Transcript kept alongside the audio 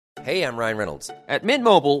Hey, I'm Ryan Reynolds. At Mint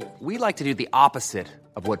Mobile, we like to do the opposite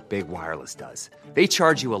of what Big Wireless does. They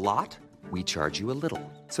charge you a lot, we charge you a little.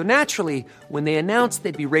 So naturally, when they announced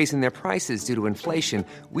they'd be raising their prices due to inflation,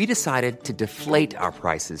 we decided to deflate our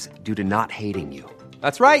prices due to not hating you.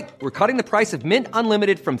 That's right. We're cutting the price of Mint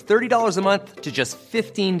Unlimited from $30 a month to just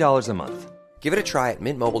 $15 a month. Give it a try at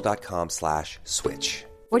mintmobile.com/switch.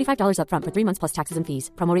 $45 up front for 3 months plus taxes and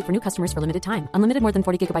fees. Promo rate for new customers for limited time. Unlimited more than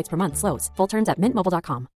 40 gigabytes per month. Slows full terms at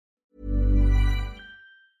mintmobile.com.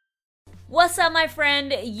 What's up, my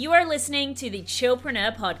friend? You are listening to the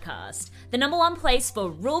Chillpreneur Podcast, the #1 place for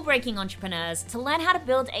rule-breaking entrepreneurs to learn how to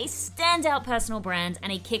build a standout personal brand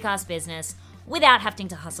and a kick-ass business without having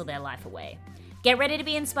to hustle their life away. Get ready to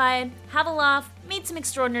be inspired, have a laugh, meet some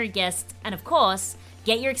extraordinary guests, and of course,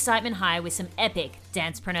 get your excitement high with some epic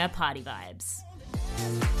Dancepreneur party vibes.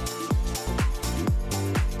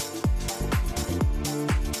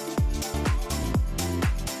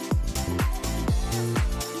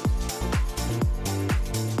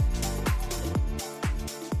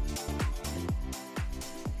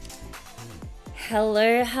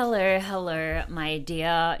 Hello, my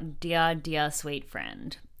dear sweet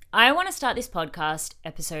friend. I want to start this podcast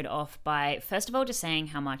episode off by, first of all, just saying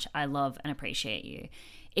how much I love and appreciate you.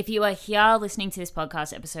 If you are here listening to this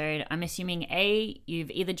podcast episode, I'm assuming A,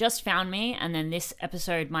 you've either just found me and then this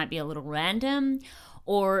episode might be a little random,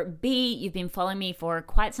 or B, you've been following me for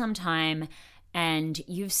quite some time and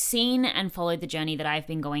you've seen and followed the journey that I've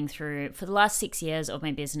been going through for the last 6 years of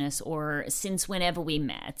my business, or since whenever we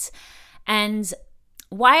met. And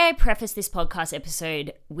why I preface this podcast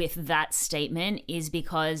episode with that statement is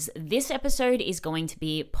because this episode is going to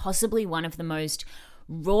be possibly one of the most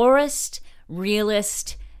rawest,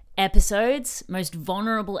 realist episodes, most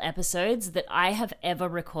vulnerable episodes that I have ever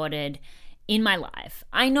recorded in my life.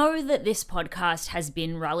 I know that this podcast has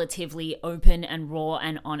been relatively open and raw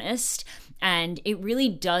and honest, and it really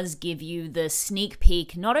does give you the sneak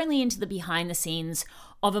peek not only into the behind the scenes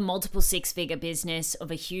of a multiple six-figure business,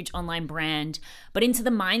 of a huge online brand, but into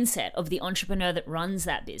the mindset of the entrepreneur that runs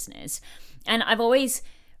that business. And I've always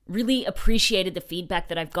really appreciated the feedback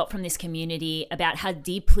that I've got from this community about how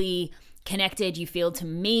deeply connected you feel to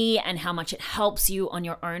me and how much it helps you on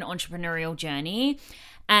your own entrepreneurial journey.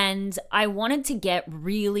 And I wanted to get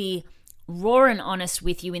really raw and honest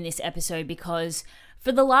with you in this episode because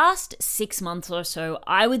for the last 6 months or so,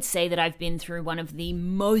 I would say that I've been through one of the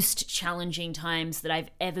most challenging times that I've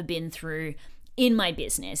ever been through in my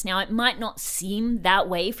business. Now, it might not seem that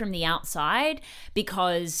way from the outside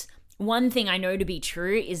because one thing I know to be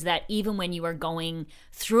true is that even when you are going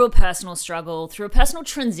through a personal struggle, through a personal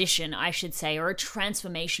transition, I should say, or a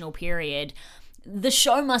transformational period, the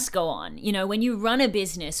show must go on. You know, when you run a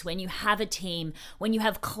business, when you have a team, when you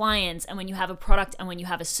have clients, and when you have a product and when you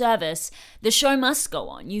have a service, the show must go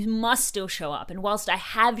on. You must still show up. And whilst I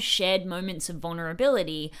have shared moments of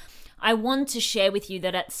vulnerability, I want to share with you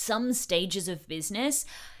that at some stages of business,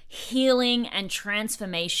 healing and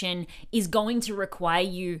transformation is going to require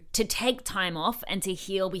you to take time off and to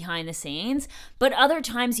heal behind the scenes, but other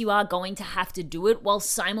times you are going to have to do it while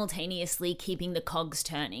simultaneously keeping the cogs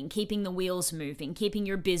turning, keeping the wheels moving, keeping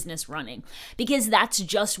your business running, because that's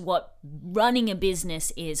just what running a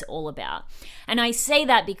business is all about. And I say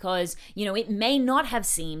that because, you know, it may not have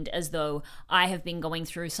seemed as though I have been going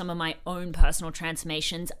through some of my own personal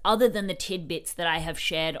transformations other than the tidbits that I have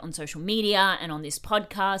shared on social media and on this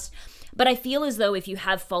podcast. But I feel as though if you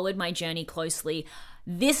have followed my journey closely,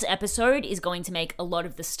 this episode is going to make a lot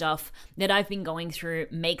of the stuff that I've been going through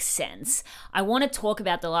make sense. I want to talk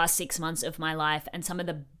about the last 6 months of my life and some of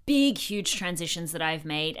the big, huge transitions that I've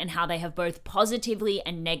made and how they have both positively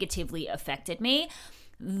and negatively affected me,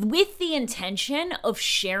 with the intention of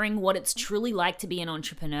sharing what it's truly like to be an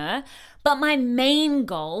entrepreneur. But my main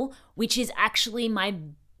goal, which is actually my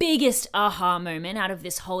biggest aha moment out of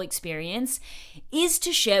this whole experience, is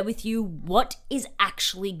to share with you what is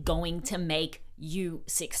actually going to make you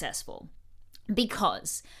successful.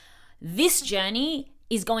 Because this journey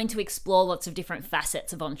is going to explore lots of different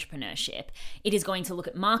facets of entrepreneurship. It is going to look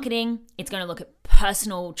at marketing. It's going to look at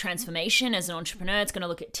personal transformation as an entrepreneur. It's going to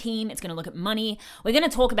look at team. It's going to look at money. We're going to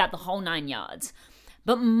talk about the whole 9 yards.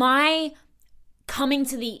 But my coming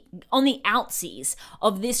to on the outsies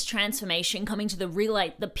of this transformation, coming to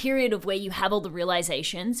the period of where you have all the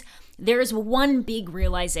realizations, there is one big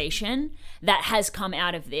realization that has come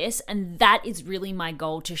out of this, and that is really my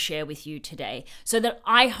goal to share with you today, so that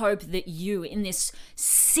I hope that you, in this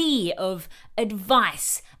sea of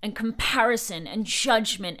advice and comparison and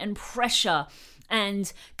judgment and pressure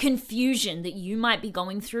and confusion that you might be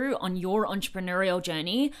going through on your entrepreneurial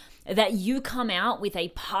journey, that you come out with a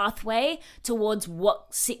pathway towards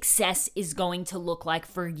what success is going to look like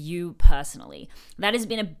for you personally. That has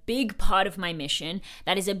been a big part of my mission.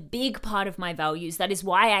 That is a big part of my values. That is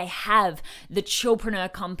why I have the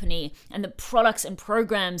Chillpreneur company, and the products and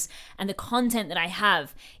programs and the content that I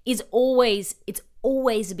have it's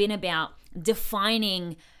always been about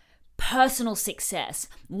defining personal success,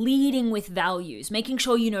 leading with values, making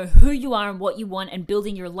sure you know who you are and what you want, and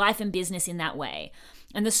building your life and business in that way.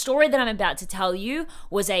 And the story that I'm about to tell you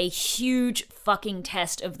was a huge fucking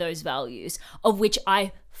test of those values, of which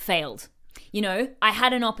I failed. You know, I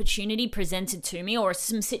had an opportunity presented to me, or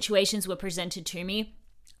some situations were presented to me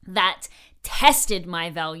that tested my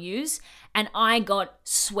values, and I got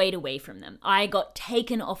swayed away from them. I got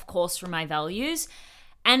taken off course from my values,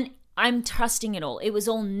 and I'm trusting it all. It was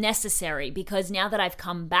all necessary, because now that I've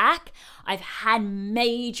come back, I've had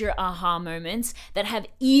major aha moments that have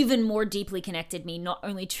even more deeply connected me, not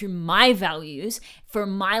only to my values for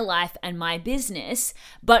my life and my business,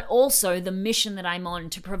 but also the mission that I'm on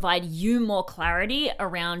to provide you more clarity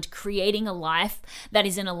around creating a life that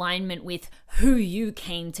is in alignment with who you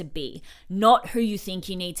came to be, not who you think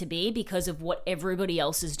you need to be because of what everybody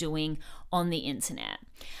else is doing on the internet.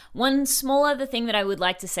 One small other thing that I would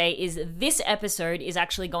like to say is this episode is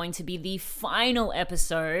actually going to be the final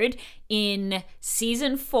episode in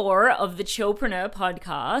season 4 of the Chillpreneur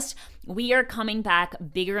podcast. We are coming back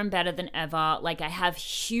bigger and better than ever. Like, I have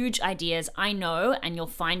huge ideas, I know, and you'll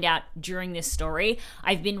find out during this story.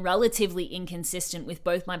 I've been relatively inconsistent with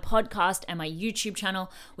both my podcast and my YouTube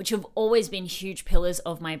channel, which have always been huge pillars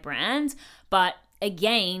of my brand. But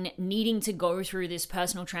again, needing to go through this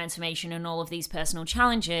personal transformation and all of these personal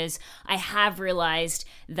challenges, I have realized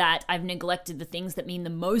that I've neglected the things that mean the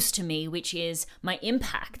most to me, which is my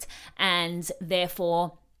impact. And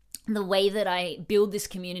therefore, the way that I build this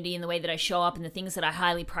community and the way that I show up and the things that I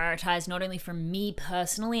highly prioritize, not only for me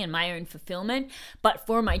personally and my own fulfillment, but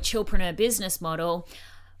for my Chillpreneur business model,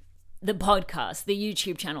 the podcast, the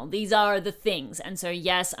YouTube channel, these are the things. And so,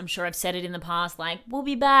 yes, I'm sure I've said it in the past, like, we'll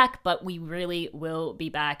be back, but we really will be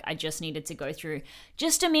back. I just needed to go through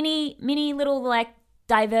just a mini little, like,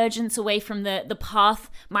 divergence away from the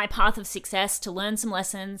path, my path of success, to learn some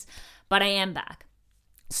lessons, but I am back.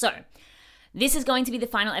 So, this is going to be the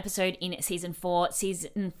final episode in season 4.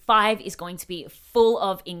 Season 5 is going to be full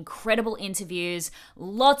of incredible interviews,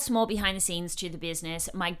 lots more behind the scenes to the business.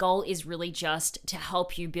 My goal is really just to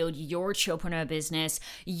help you build your Chillpreneur business,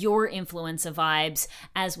 your influencer vibes,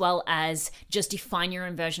 as well as just define your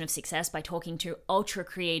own version of success by talking to ultra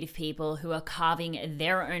creative people who are carving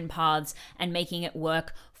their own paths and making it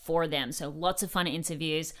work for them. So lots of fun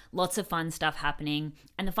interviews, lots of fun stuff happening.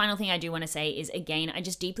 And the final thing I do want to say is, again, I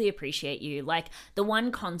just deeply appreciate you. Like, the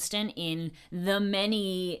one constant in the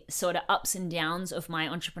many sort of ups and downs of my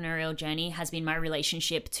entrepreneurial journey has been my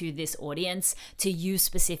relationship to this audience, to you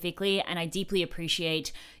specifically. And I deeply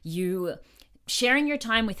appreciate you sharing your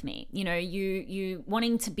time with me, you know, you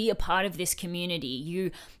wanting to be a part of this community, you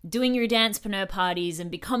doing your Dancepreneur parties and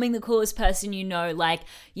becoming the coolest person you know. Like,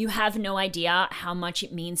 you have no idea how much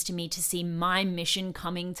it means to me to see my mission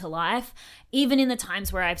coming to life. Even in the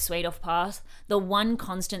times where I've swayed off path, the one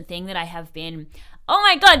constant thing that I have been, oh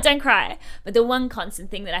my God, don't cry, but the one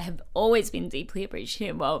constant thing that I have always been deeply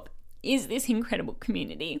appreciative of is this incredible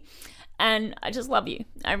community. And I just love you.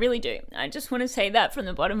 I really do. I just want to say that from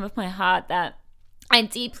the bottom of my heart, that I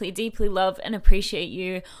deeply, deeply love and appreciate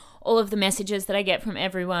you. All of the messages that I get from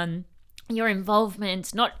everyone, your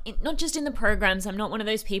involvement, not just in the programs. I'm not one of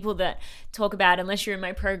those people that talk about, unless you're in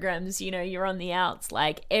my programs, you know, you're on the outs.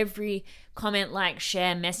 Like, every comment, like,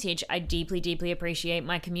 share, message, I deeply, deeply appreciate.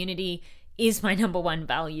 My community is my number one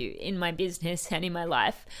value in my business and in my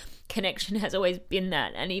life. Connection has always been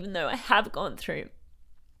that. And even though I have gone through,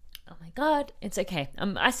 oh my God, it's okay.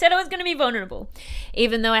 I said I was going to be vulnerable.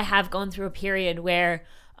 Even though I have gone through a period where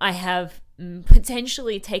I have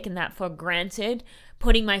potentially taken that for granted,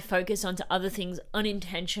 putting my focus onto other things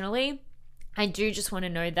unintentionally, I do just want to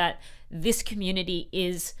know that this community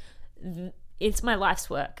it's my life's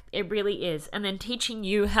work. It really is. And then teaching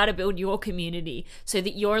you how to build your community so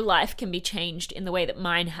that your life can be changed in the way that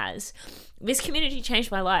mine has. This community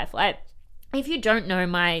changed my life. Like, if you don't know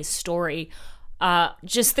my story,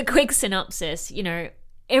 just the quick synopsis, you know,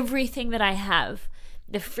 everything that I have,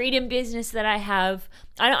 the freedom business that I have,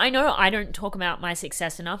 I know I don't talk about my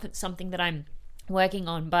success enough. It's something that I'm working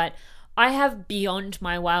on, but I have beyond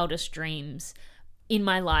my wildest dreams in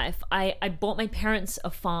my life. I bought my parents a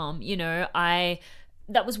farm, you know,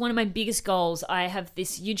 that was one of my biggest goals. I have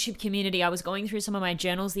this YouTube community. I was going through some of my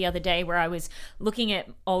journals the other day where I was looking at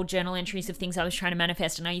old journal entries of things I was trying to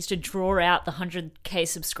manifest, and I used to draw out the 100K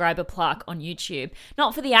subscriber plaque on YouTube,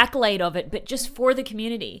 not for the accolade of it, but just for the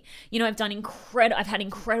community. You know, I've had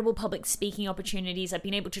incredible public speaking opportunities. I've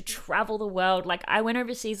been able to travel the world. Like, I went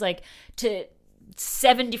overseas like to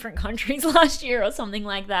 7 different countries last year or something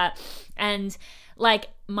like that. And like,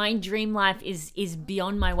 my dream life is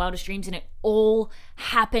beyond my wildest dreams, and it all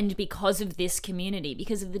happened because of this community,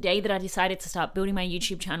 because of the day that I decided to start building my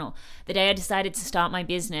YouTube channel, the day I decided to start my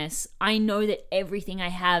business. I know that everything I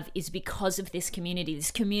have is because of this community.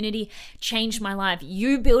 This community changed my life.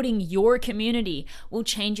 You building your community will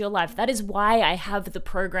change your life. That is why I have the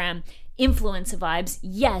program Influencer Vibes.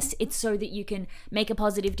 Yes, it's so that you can make a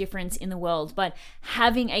positive difference in the world, but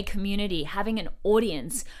having a community, having an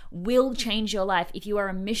audience will change your life. If you are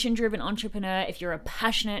a mission-driven entrepreneur, if you're a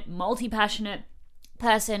passionate, multi-passionate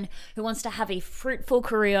person who wants to have a fruitful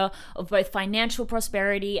career of both financial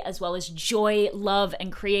prosperity as well as joy, love,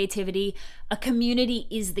 and creativity, a community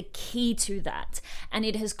is the key to that. And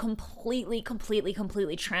it has completely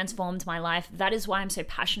transformed my life. That is why I'm so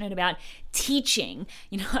passionate about teaching.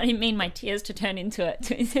 You know, I didn't mean my tears to turn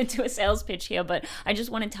into a sales pitch here, but I just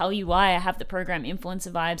want to tell you why I have the program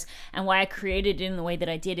Influencer Vibes, and why I created it in the way that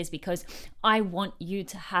I did is because I want you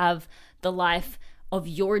to have the life of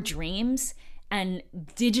your dreams. And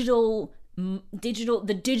the digital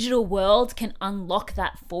world can unlock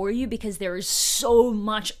that for you, because there is so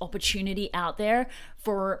much opportunity out there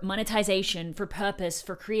for monetization, for purpose,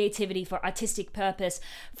 for creativity, for artistic purpose,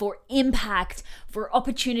 for impact, for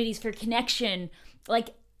opportunities, for connection.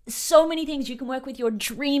 Like, so many things. You can work with your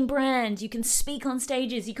dream brand. You can speak on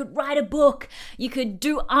stages. You could write a book. You could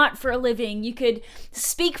do art for a living. You could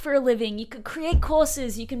speak for a living. You could create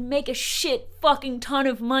courses. You can make a shit fucking ton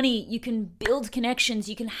of money. You can build connections.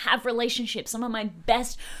 You can have relationships. Some of my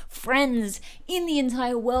best friends in the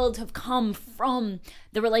entire world have come from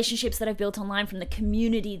the relationships that I've built online, from the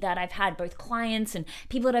community that I've had, both clients and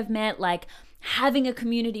people that I've met. Like, having a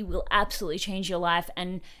community will absolutely change your life.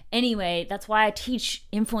 And anyway, that's why I teach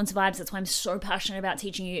Influencer Vibes. That's why I'm so passionate about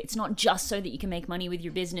teaching you. It's not just so that you can make money with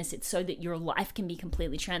your business. It's so that your life can be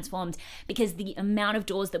completely transformed, because the amount of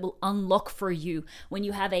doors that will unlock for you when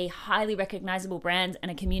you have a highly recognizable brand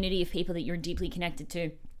and a community of people that you're deeply connected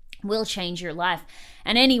to will change your life.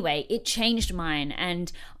 And anyway, it changed mine.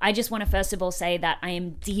 And I just want to first of all say that I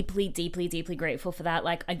am deeply grateful for that.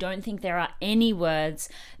 Like, I don't think there are any words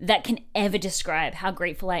that can ever describe how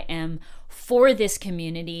grateful I am for this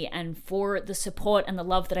community and for the support and the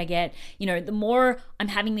love that I get. You know, the more I'm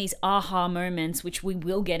having these aha moments, which we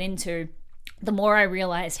will get into, the more I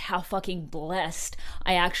realized how fucking blessed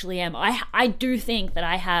I actually am. I do think that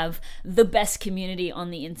I have the best community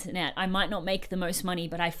on the internet. I might not make the most money,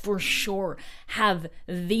 but I for sure have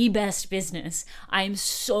the best business. I am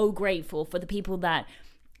so grateful for the people that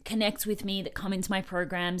connect with me, that come into my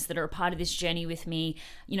programs, that are a part of this journey with me.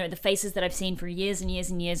 You know, the faces that I've seen for years and years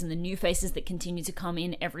and years, and the new faces that continue to come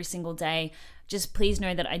in every single day. Just please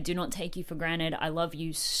know that I do not take you for granted. I love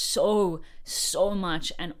you so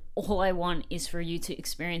much, and all I want is for you to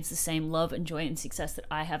experience the same love and joy and success that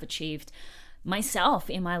I have achieved myself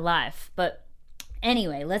in my life. But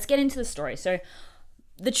anyway, let's get into the story. So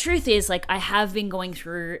the truth is, like, I have been going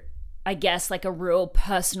through, I guess, like a real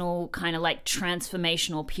personal kind of like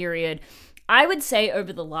transformational period, I would say,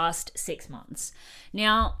 over the last 6 months.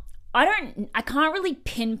 Now, I can't really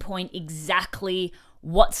pinpoint exactly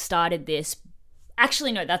what started this.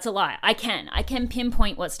 Actually, no, that's a lie. I can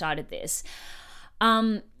pinpoint what started this.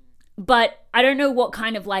 But I don't know what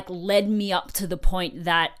kind of like led me up to the point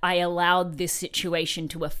that I allowed this situation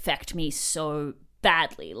to affect me so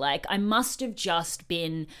badly. Like, I must have just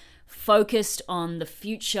been focused on the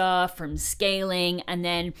future from scaling. And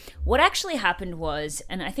then what actually happened was,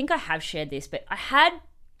 and I think I have shared this, but I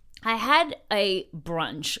had a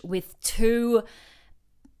brunch with 2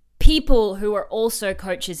 people who are also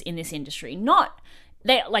coaches in this industry.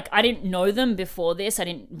 I didn't know them before this. I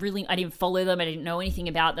didn't follow them. I didn't know anything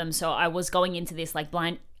about them. So I was going into this like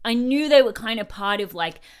blind. I knew they were kind of part of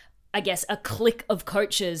like, I guess, a clique of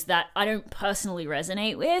coaches that I don't personally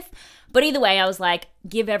resonate with. But either way, I was like,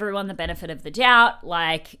 give everyone the benefit of the doubt.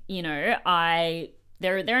 Like, you know,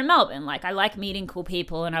 they're in Melbourne. Like, I like meeting cool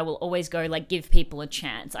people, and I will always go like give people a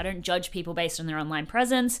chance. I don't judge people based on their online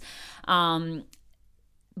presence.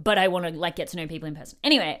 But I want to like get to know people in person.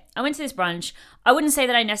 Anyway, I went to this brunch. I wouldn't say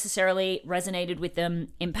that I necessarily resonated with them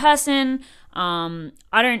in person. I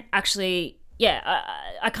don't actually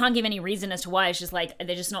I can't give any reason as to why. It's just like,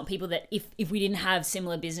 they're just not people that if we didn't have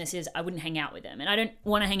similar businesses, I wouldn't hang out with them. And I don't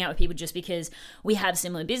want to hang out with people just because we have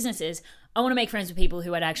similar businesses. I want to make friends with people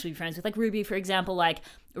who I'd actually be friends with. Like Ruby, for example. Like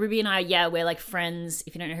Ruby and I, we're like friends.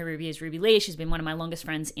 If you don't know who Ruby is, Ruby Lee, she's been one of my longest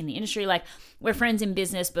friends in the industry. Like, we're friends in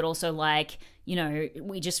business, but also like, you know,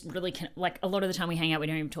 we just really can, like, a lot of the time we hang out, we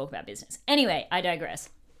don't even talk about business. Anyway, I digress.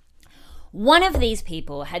 One of these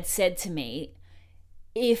people had said to me,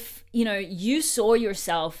 if, you know, you saw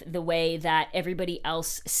yourself the way that everybody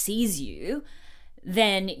else sees you,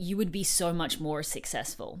 then you would be so much more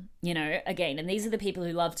successful, you know, again. And these are the people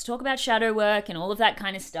who love to talk about shadow work and all of that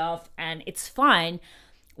kind of stuff. And it's fine.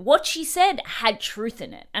 What she said had truth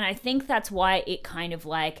in it. And I think that's why it kind of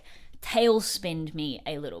like tailspinned me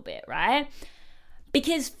a little bit, right?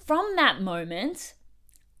 Because from that moment,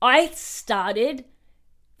 I started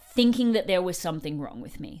thinking that there was something wrong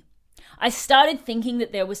with me. I started thinking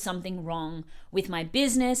that there was something wrong with my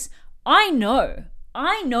business. I know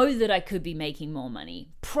that I could be making more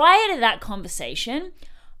money. Prior to that conversation,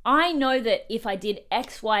 I know that if I did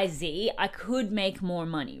X, Y, Z, I could make more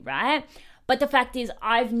money, right? But the fact is,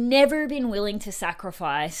 I've never been willing to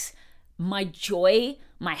sacrifice my joy,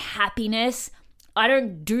 my happiness. I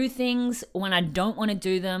don't do things when I don't want to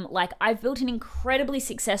do them. Like, I've built an incredibly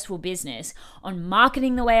successful business on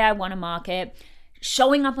marketing the way I want to market,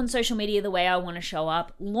 showing up on social media the way I want to show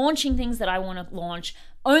up, launching things that I want to launch,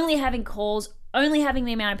 only having calls, only having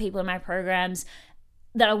the amount of people in my programs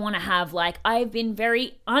that I want to have. Like, I've been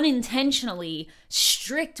very unintentionally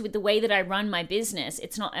strict with the way that I run my business.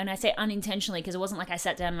 It's not, and I say unintentionally because it wasn't like I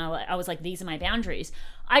sat down and I was like, these are my boundaries.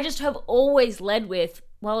 I just have always led with,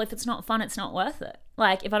 well, if it's not fun, it's not worth it.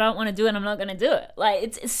 Like, if I don't want to do it, I'm not going to do it. Like,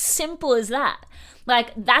 it's as simple as that.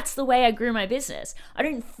 Like, that's the way I grew my business. I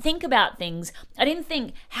didn't think about things. I didn't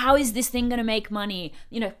think, how is this thing going to make money?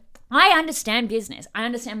 You know, I understand business. I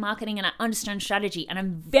understand marketing and I understand strategy, and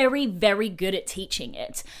I'm very, very good at teaching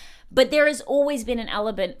it. But there has always been an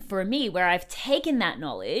element for me where I've taken that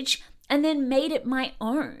knowledge and then made it my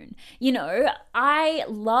own. You know, I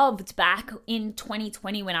loved back in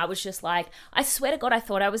 2020 when I was just like, I swear to God, I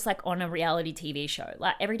thought I was like on a reality TV show.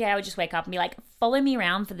 Like, every day I would just wake up and be like, follow me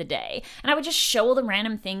around for the day. And I would just show all the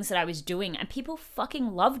random things that I was doing, and people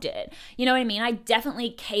fucking loved it. You know what I mean? I definitely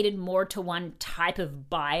catered more to one type of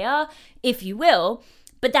buyer, if you will.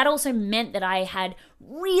 But that also meant that I had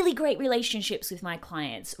really great relationships with my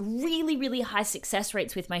clients, really, really high success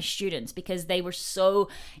rates with my students because they were so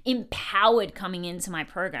empowered coming into my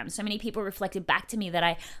program. So many people reflected back to me that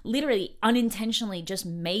I literally unintentionally just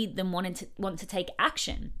made them want to take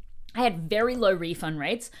action. I had very low refund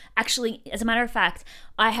rates. Actually, as a matter of fact,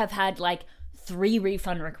 I have had like 3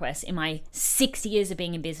 refund requests in my 6 years of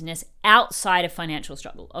being in business outside of financial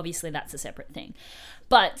struggle. Obviously, that's a separate thing.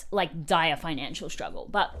 But like dire financial struggle.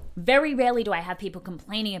 But very rarely do I have people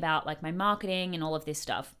complaining about like my marketing and all of this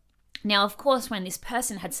stuff. Now, of course, when this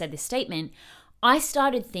person had said this statement, I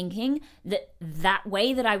started thinking that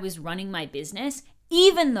way that I was running my business,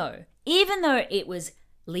 even though it was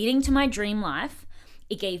leading to my dream life,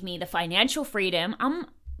 it gave me the financial freedom. I'm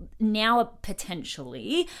now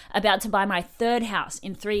potentially about to buy my 3rd house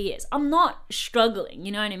in 3 years. I'm not struggling,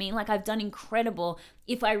 you know what I mean? Like, I've done incredible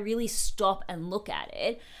if I really stop and look at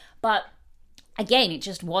it. But again, it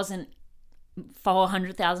just wasn't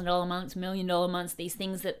 $400,000 months, $1 million months, these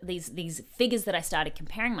things that these figures that I started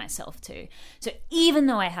comparing myself to. So even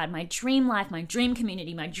though I had my dream life, my dream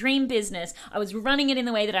community, my dream business, I was running it in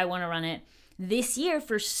the way that I want to run it. This year,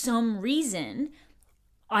 for some reason,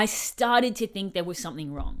 I started to think there was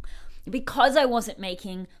something wrong. Because I wasn't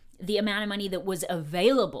making the amount of money that was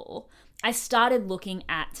available, I started looking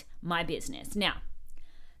at my business. Now,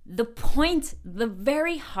 the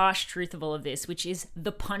very harsh truth of all of this, which is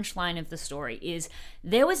the punchline of the story, is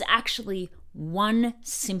there was actually one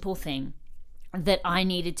simple thing that I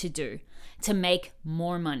needed to do to make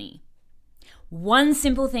more money. One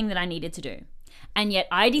simple thing that I needed to do. And yet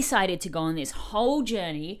I decided to go on this whole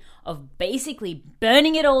journey of basically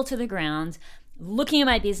burning it all to the ground, looking at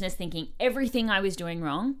my business, thinking everything I was doing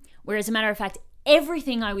wrong, whereas as a matter of fact,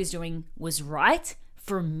 everything I was doing was right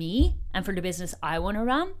for me and for the business I want to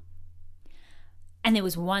run. And there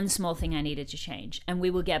was one small thing I needed to change. And we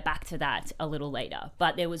will get back to that a little later.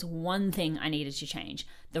 But there was one thing I needed to change.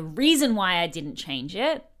 The reason why I didn't change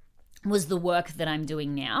it was the work that I'm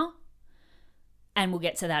doing now. And we'll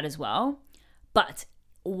get to that as well. But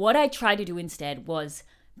what I tried to do instead was,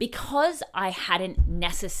 because I hadn't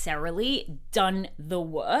necessarily done the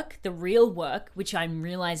work, the real work, which I'm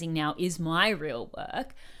realizing now is my real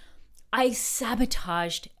work, I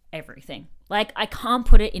sabotaged everything. Like, I can't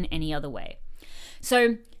put it in any other way.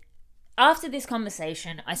 So after this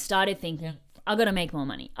conversation, I started thinking, I gotta make more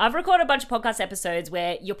money. I've recorded a bunch of podcast episodes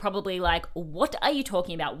where you're probably like, what are you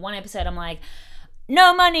talking about? One episode, I'm like,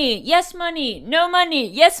 no money, yes money, no money,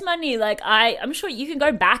 yes money. Like I'm sure you can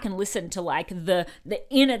go back and listen to like the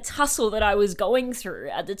inner tussle that I was going through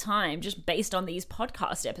at the time, just based on these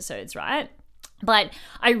podcast episodes, right? But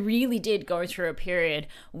I really did go through a period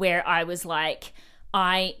where I was like,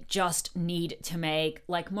 I just need to make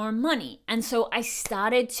like more money. And so I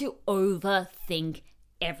started to overthink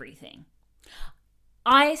everything.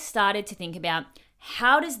 I started to think about,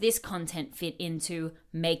 how does this content fit into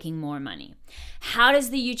making more money? How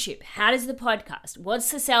does the YouTube? How does the podcast? What's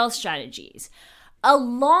the sales strategies?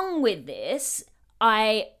 Along with this,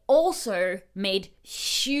 I also made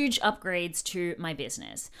huge upgrades to my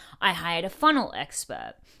business. I hired a funnel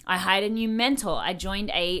expert. I hired a new mentor. I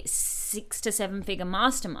joined a 6 to 7 figure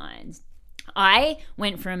mastermind. I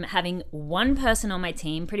went from having one person on my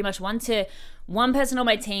team, pretty much one person on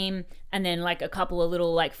my team, and then like a couple of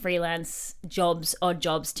little like freelance jobs, odd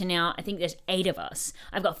jobs, to now I think there's 8 of us.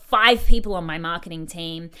 I've got 5 people on my marketing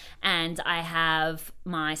team, and I have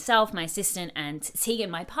myself, my assistant, and Tegan,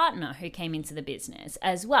 my partner, who came into the business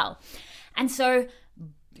as well. And so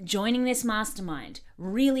joining this mastermind,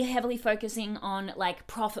 really heavily focusing on like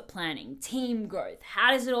profit planning, team growth, how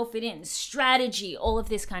does it all fit in, strategy, all of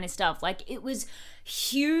this kind of stuff. Like, it was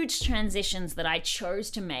huge transitions that I chose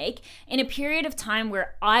to make in a period of time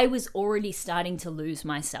where I was already starting to lose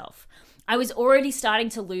myself. I was already starting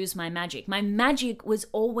to lose my magic. My magic was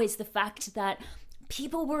always the fact that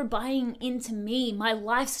people were buying into me, my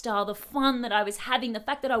lifestyle, the fun that I was having, the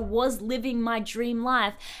fact that I was living my dream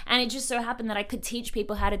life. And it just so happened that I could teach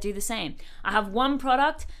people how to do the same. I have one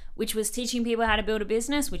product, which was teaching people how to build a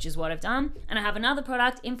business, which is what I've done. And I have another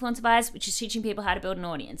product, Influencer Bias, which is teaching people how to build an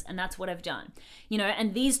audience. And that's what I've done. You know,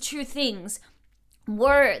 and these two things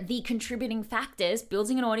were the contributing factors,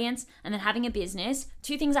 building an audience and then having a business.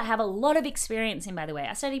 2 things I have a lot of experience in, by the way.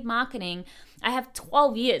 I studied marketing. I have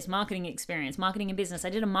 12 years marketing experience, marketing and business.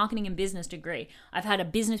 I did a marketing and business degree. I've had a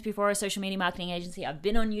business before, a social media marketing agency. I've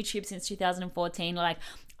been on YouTube since 2014. Like,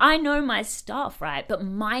 I know my stuff, right? But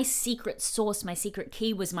my secret sauce, my secret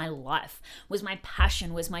key was my life, was my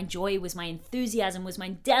passion, was my joy, was my enthusiasm, was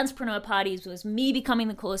my dancepreneur parties, was me becoming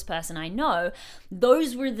the coolest person I know.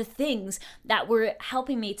 Those were the things that were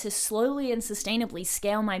helping me to slowly and sustainably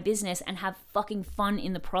scale my business and have fucking fun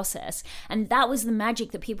in the process. And that was the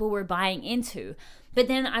magic that people were buying into. But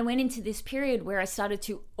then I went into this period where I started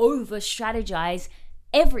to over-strategize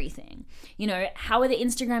everything. You know, how are the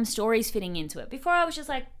Instagram stories fitting into it? Before I was just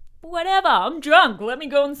like, whatever, I'm drunk, let me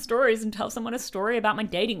go on stories and tell someone a story about my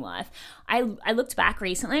dating life. I looked back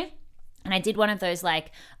recently and I did one of those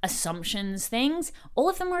like assumptions things. All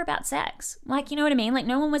of them were about sex. Like, you know what I mean? Like,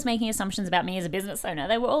 no one was making assumptions about me as a business owner.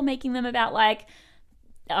 They were all making them about like,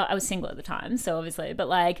 I was single at the time, so obviously, but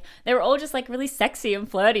like they were all just like really sexy and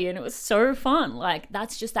flirty, and it was so fun. Like,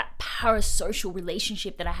 that's just that parasocial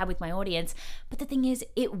relationship that I had with my audience. But the thing is,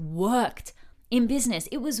 it worked in business.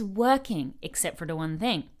 It was working, except for the one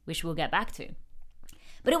thing, which we'll get back to.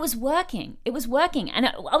 But it was working. It was working. And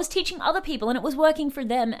I was teaching other people, and it was working for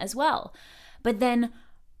them as well. But then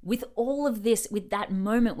with all of this, with that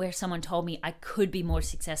moment where someone told me I could be more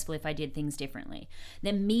successful if I did things differently,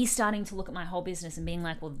 then me starting to look at my whole business and being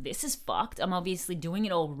like, well, this is fucked. I'm obviously doing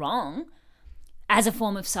it all wrong, as a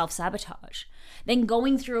form of self-sabotage. Then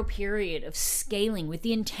going through a period of scaling with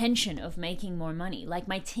the intention of making more money. Like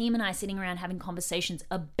my team and I sitting around having conversations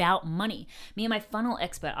about money. Me and my funnel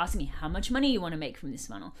expert asking me, how much money you want to make from this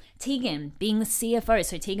funnel? Tegan being the CFO.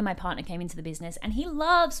 So Tegan, my partner, came into the business and he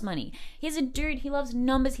loves money. He's a dude, he loves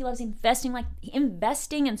numbers, he loves investing, like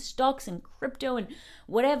investing in stocks and crypto and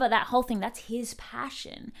whatever, that whole thing, that's his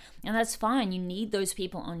passion. And that's fine. You need those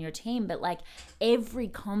people on your team. But like every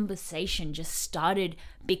conversation just started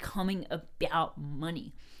becoming about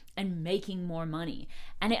money and making more money.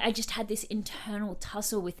 And I just had this internal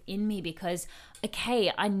tussle within me because,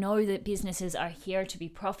 okay, I know that businesses are here to be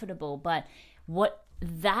profitable, but what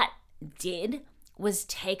that did was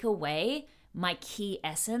take away my key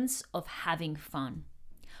essence of having fun,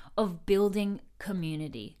 of building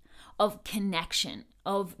community, of connection,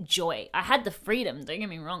 of joy. I had the freedom, don't get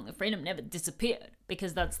me wrong, the freedom never disappeared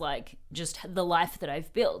because that's like just the life that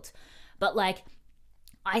I've built. But like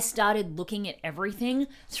I started looking at everything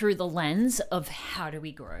through the lens of how do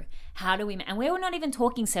we grow? How do we, and we were not even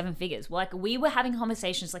talking 7 figures. Like we were having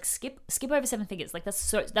conversations like skip over 7 figures. Like that's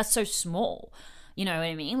so small. You know what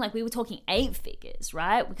I mean? Like we were talking 8 figures,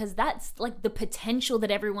 right? Because that's like the potential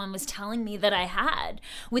that everyone was telling me that I had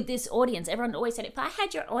with this audience. Everyone always said, if I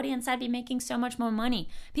had your audience, I'd be making so much more money.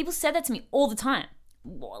 People said that to me all the time.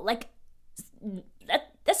 Like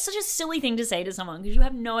that's such a silly thing to say to someone, because you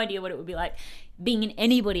have no idea what it would be like being in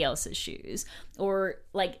anybody else's shoes, or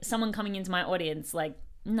like someone coming into my audience. Like,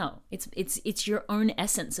 no, it's your own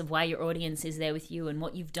essence of why your audience is there with you, and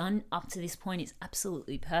what you've done up to this point is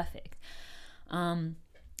absolutely perfect.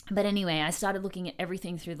 But anyway, I started looking at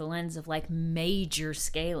everything through the lens of like major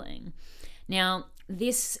scaling. Now,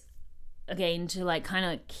 this, again, to like kind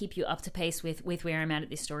of keep you up to pace with where I'm at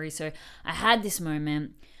this story. So I had this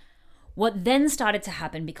moment. What then started to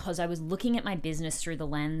happen, because I was looking at my business through the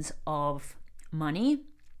lens of money,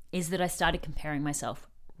 is that I started comparing myself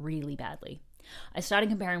really badly. I started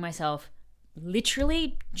comparing myself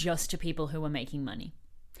literally just to people who were making money.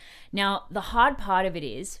 Now, the hard part of it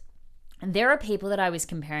is, there are people that I was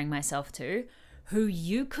comparing myself to who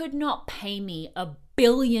you could not pay me $1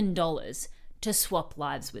 billion to swap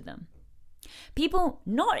lives with them. People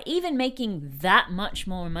not even making that much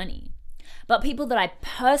more money, but people that I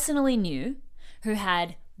personally knew who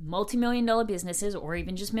had multi-million-dollar businesses, or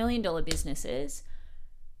even just million-dollar businesses,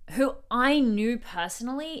 who I knew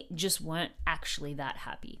personally just weren't actually that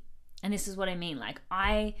happy. And this is what I mean. Like,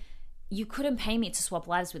 you couldn't pay me to swap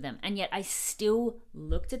lives with them. And yet I still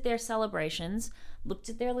looked at their celebrations, looked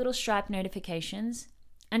at their little Stripe notifications.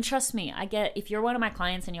 And trust me, I get, if you're one of my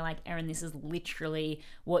clients and you're like, Erin, this is literally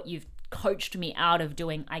what you've coached me out of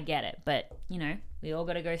doing, I get it. But, you know, we all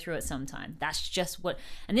got to go through it sometime. That's just what,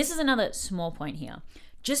 and this is another small point here.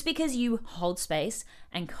 Just because you hold space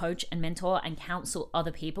and coach and mentor and counsel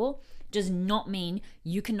other people does not mean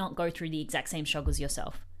you cannot go through the exact same struggles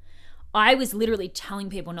yourself. I was literally telling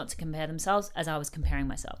people not to compare themselves as I was comparing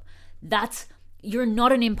myself. You're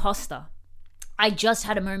not an imposter. I just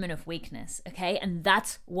had a moment of weakness, okay? And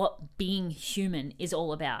that's what being human is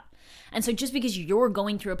all about. And so just because you're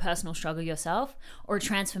going through a personal struggle yourself or a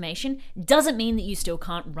transformation doesn't mean that you still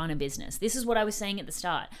can't run a business. This is what I was saying at the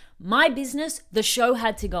start. My business, the show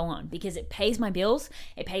had to go on because it pays my bills.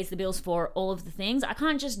 It pays the bills for all of the things. I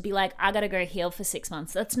can't just be like, I got to go heal for 6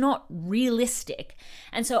 months. That's not realistic.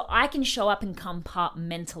 And so I can show up and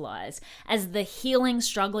compartmentalize as the healing,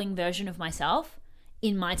 struggling version of myself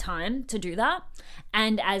in my time to do that,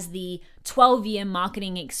 and as the 12-year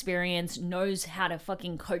marketing experience knows how to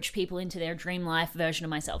fucking coach people into their dream life version of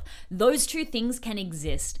myself. Those two things can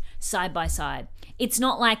exist side by side. It's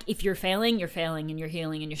not like if you're failing and you're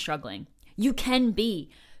healing and you're struggling. You can be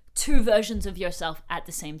two versions of yourself at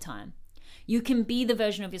the same time. You can be the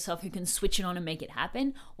version of yourself who can switch it on and make it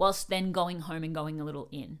happen, whilst then going home and going a little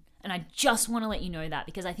in. And I just want to let you know that,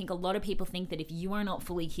 because I think a lot of people think that if you are not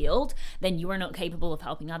fully healed, then you are not capable of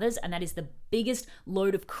helping others. And that is the biggest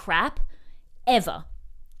load of crap ever,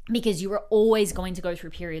 because you are always going to go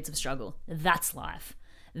through periods of struggle. That's life.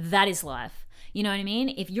 That is life. You know what I mean?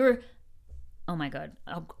 If you're, oh my God,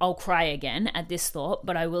 I'll cry again at this thought,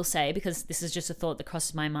 but I will say, because this is just a thought that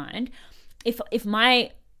crosses my mind, if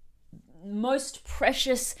my most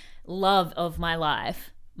precious love of my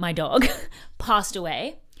life, my dog, passed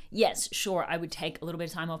away, yes, sure, I would take a little bit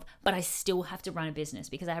of time off, but I still have to run a business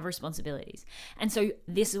because I have responsibilities. And so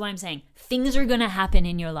this is what I'm saying. Things are going to happen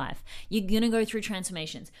in your life. You're going to go through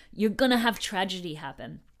transformations. You're going to have tragedy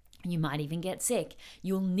happen. You might even get sick.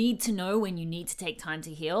 You'll need to know when you need to take time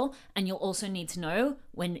to heal, and you'll also need to know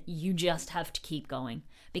when you just have to keep going,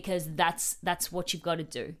 because that's what you've got to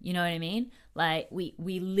do. You know what I mean? Like, we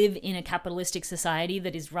live in a capitalistic society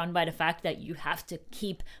that is run by the fact that you have to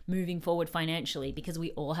keep moving forward financially because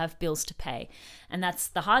we all have bills to pay. And that's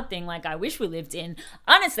the hard thing. Like, I wish we lived in,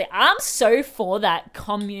 honestly, I'm so for that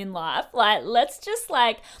commune life. Like, let's just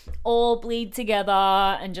like all bleed together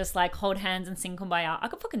and just like hold hands and sing Kumbaya. I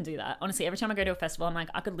could fucking do that. Honestly, every time I go to a festival, I'm like,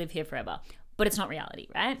 I could live here forever. But it's not reality,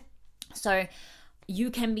 right? So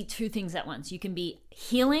you can be two things at once. You can be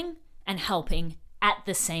healing and helping at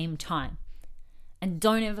the same time. And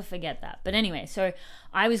don't ever forget that. But anyway, so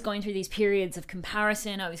I was going through these periods of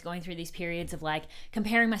comparison. I was going through these periods of like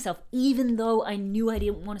comparing myself, even though I knew I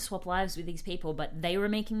didn't want to swap lives with these people, but they were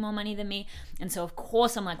making more money than me. And so of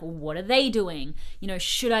course I'm like, well, what are they doing? You know,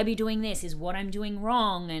 should I be doing this? Is what I'm doing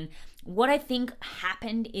wrong? And what I think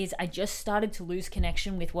happened is I just started to lose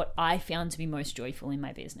connection with what I found to be most joyful in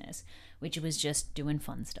my business, which was just doing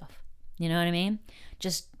fun stuff. You know what I mean?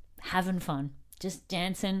 Just having fun, just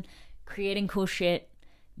dancing, creating cool shit,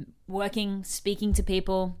 working, speaking to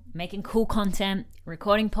people, making cool content,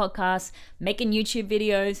 recording podcasts, making YouTube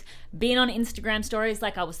videos, being on Instagram stories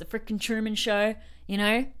like I was the freaking Truman Show, you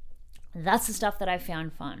know? That's the stuff that I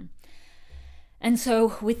found fun. And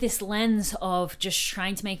so with this lens of just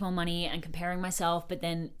trying to make more money and comparing myself, but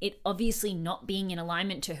then it obviously not being in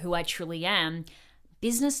alignment to who I truly am,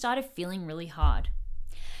 business started feeling really hard.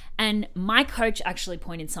 And my coach actually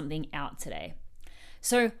pointed something out today.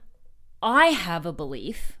 So I have a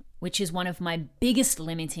belief, which is one of my biggest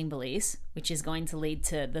limiting beliefs, which is going to lead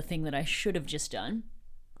to the thing that I should have just done.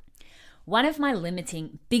 One of my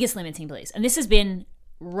biggest limiting beliefs, and this has been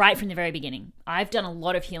right from the very beginning. I've done a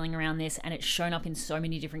lot of healing around this and it's shown up in so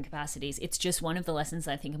many different capacities. It's just one of the lessons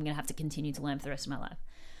I think I'm going to have to continue to learn for the rest of my life.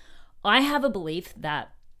 I have a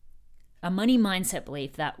money mindset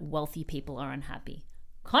belief that wealthy people are unhappy.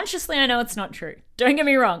 Consciously, I know it's not true. Don't get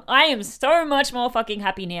me wrong. I am so much more fucking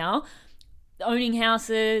happy now owning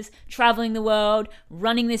houses, traveling the world,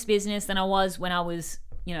 running this business than I was when I was,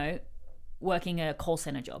 working a call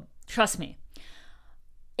center job. Trust me.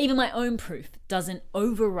 Even my own proof doesn't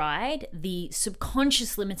override the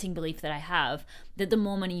subconscious limiting belief that I have that the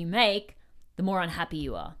more money you make, the more unhappy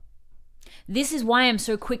you are. This is why I'm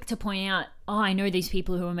so quick to point out, I know these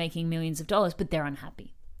people who are making millions of dollars, but they're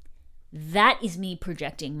unhappy. That is me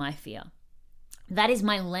projecting my fear. That is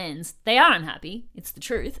my lens. They are unhappy. It's the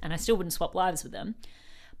truth, and I still wouldn't swap lives with them.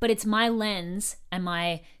 But it's my lens and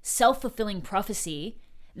my self-fulfilling prophecy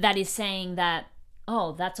that is saying that,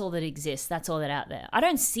 that's all that exists. That's all that out there. I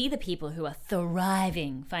don't see the people who are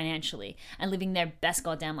thriving financially and living their best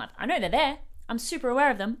goddamn life. I know they're there. I'm super aware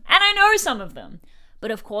of them, and I know some of them.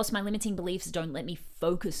 But of course, my limiting beliefs don't let me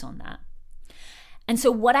focus on that. And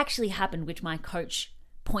so what actually happened, which my coach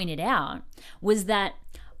pointed out, was that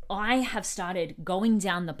I have started going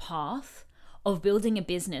down the path of building a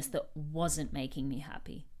business that wasn't making me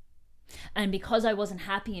happy. And because I wasn't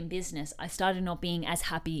happy in business, I started not being as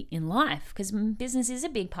happy in life because business is a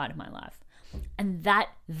big part of my life. And that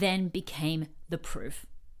then became the proof.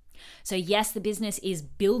 So yes, the business is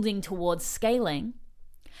building towards scaling,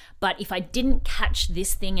 but if I didn't catch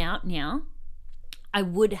this thing out now, I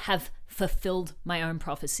would have fulfilled my own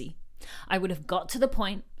prophecy. I would have got to the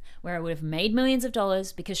point where I would have made millions of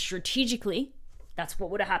dollars because strategically, that's what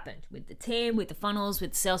would have happened with the team, with the funnels,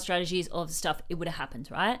 with sales strategies, all of the stuff. It would have happened,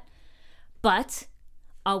 right? But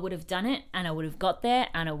I would have done it and I would have got there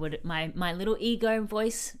and my little ego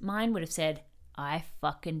voice, mine would have said, I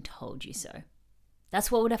fucking told you so. That's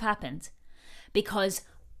what would have happened because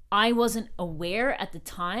I wasn't aware at the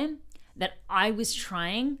time that I was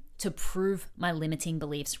trying to prove my limiting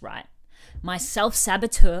beliefs right. My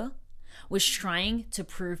self-saboteur was trying to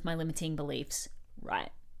prove my limiting beliefs right.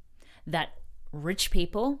 That rich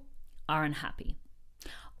people are unhappy.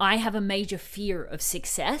 I have a major fear of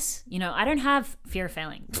success. I don't have fear of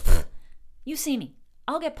failing. You see me.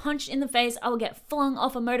 I'll get punched in the face. I will get flung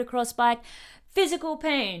off a motocross bike. Physical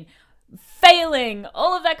pain. Failing.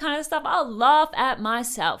 All of that kind of stuff. I'll laugh at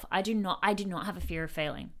myself. I do not have a fear of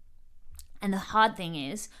failing. And the hard thing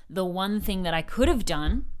is, the one thing that I could have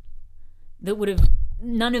done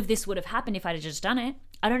none of this would have happened if I'd have just done it.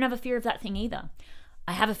 I don't have a fear of that thing either.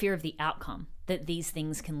 I have a fear of the outcome that these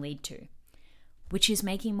things can lead to, which is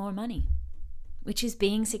making more money, which is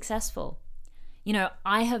being successful.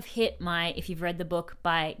 I have hit if you've read the book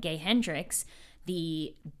by Gay Hendricks,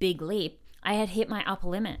 The Big Leap, I had hit my upper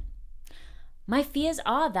limit. My fears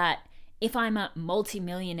are that if I'm a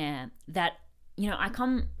multimillionaire, that, I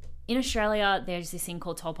come in Australia, there's this thing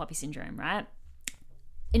called tall poppy syndrome, right?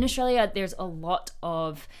 In Australia, there's a lot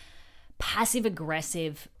of passive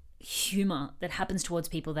aggressive humor that happens towards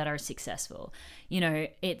people that are successful.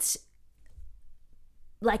 It's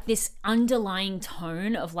like this underlying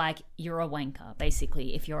tone of like, you're a wanker,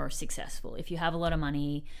 basically, if you're successful, if you have a lot of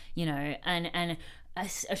money, and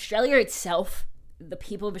Australia itself, the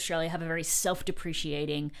people of Australia have a very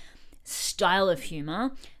self-depreciating style of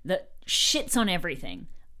humor that shits on everything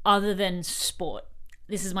other than sport.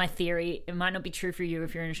 This is my theory. It might not be true for you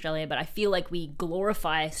if you're in Australia, but I feel like we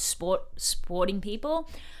glorify sporting people.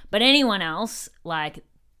 But anyone else, like,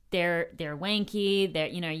 they're wanky. They're,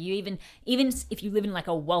 you even if you live in like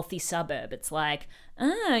a wealthy suburb, it's like,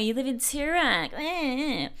 you live in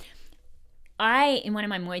Toorak. I, in one of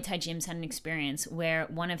my Muay Thai gyms, had an experience where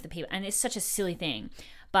one of the people, and it's such a silly thing,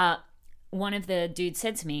 but one of the dudes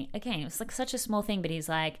said to me, again, it was like such a small thing, but he's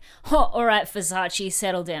like, all right, Versace,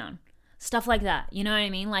 settle down. Stuff like that. You know what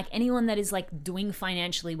I mean? Like anyone that is like doing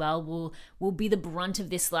financially well will be the brunt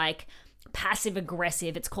of this like passive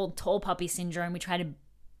aggressive. It's called tall puppy syndrome.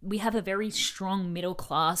 We have a very strong middle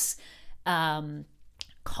class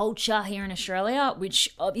culture here in Australia,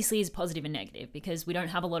 which obviously is positive and negative because we don't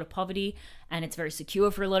have a lot of poverty and it's very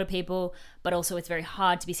secure for a lot of people, but also it's very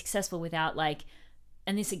hard to be successful without like,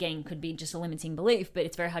 and this again could be just a limiting belief, but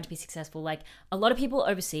it's very hard to be successful. Like a lot of people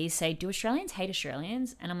overseas say, do Australians hate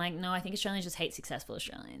Australians? And I'm like, no, I think Australians just hate successful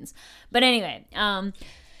Australians. But anyway,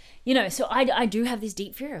 So I do have this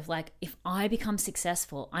deep fear of like, if I become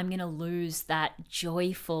successful, I'm going to lose that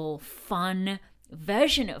joyful, fun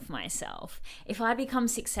version of myself. If I become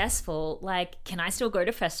successful, like, can I still go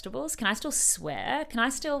to festivals? Can I still swear? Can I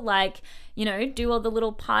still like, do all the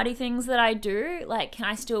little party things that I do? Like, can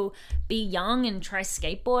I still be young and try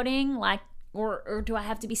skateboarding? Like, or do I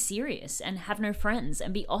have to be serious and have no friends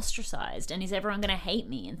and be ostracized? And is everyone going to hate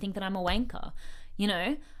me and think that I'm a wanker?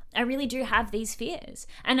 I really do have these fears.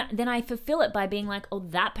 And then I fulfill it by being like, oh,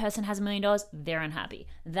 that person has $1 million, they're unhappy.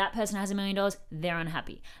 That person has $1 million, they're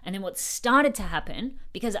unhappy. And then what started to happen,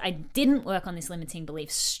 because I didn't work on this limiting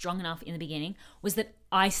belief strong enough in the beginning, was that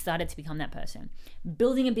I started to become that person.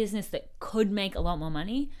 Building a business that could make a lot more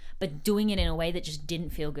money, but doing it in a way that just didn't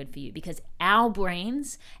feel good for you. Because our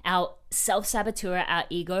brains, our self-saboteur, our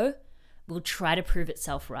ego, will try to prove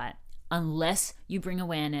itself right, unless you bring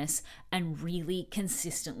awareness and really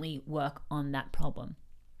consistently work on that problem.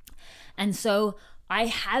 And so I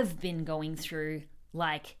have been going through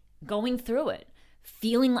it,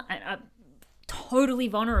 feeling like I'm totally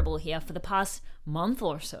vulnerable here for the past month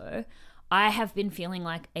or so. I have been feeling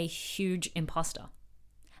like a huge imposter.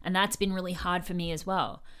 And that's been really hard for me as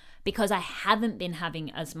well, because I haven't been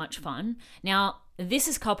having as much fun. Now, this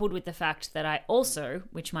is coupled with the fact that I also,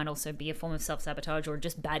 which might also be a form of self-sabotage or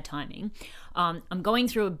just bad timing, I'm going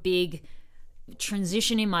through a big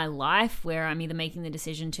transition in my life where I'm either making the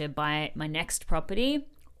decision to buy my next property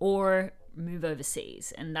or move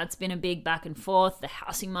overseas. And that's been a big back and forth. The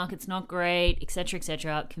housing market's not great,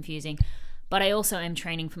 etc., confusing. But I also am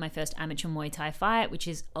training for my first amateur Muay Thai fight, which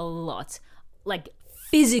is a lot. Like,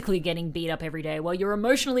 physically getting beat up every day while you're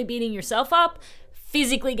emotionally beating yourself up,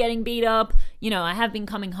 physically getting beat up. I have been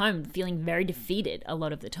coming home feeling very defeated a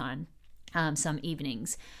lot of the time, some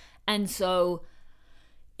evenings. And so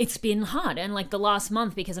it's been hard. And like the last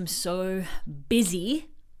month, because I'm so busy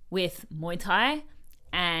with Muay Thai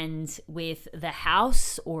and with the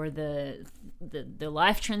house or the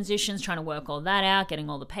life transitions, trying to work all that out, getting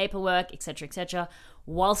all the paperwork, etc.,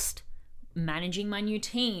 whilst managing my new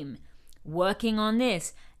team, working on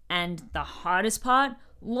this, and the hardest part,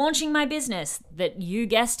 launching my business that you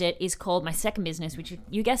guessed it is called, my second business, which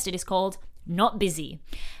you guessed it is called Not Busy.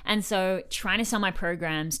 And so trying to sell my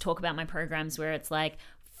programs, talk about my programs where it's like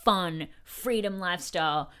fun, freedom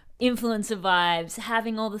lifestyle, influencer vibes,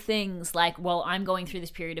 having all the things, like, well, I'm going through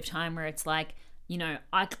this period of time where it's like,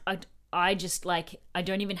 I just like, I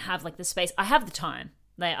don't even have like the space. I have the time.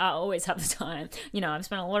 Like, I always have the time. I've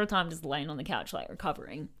spent a lot of time just laying on the couch, like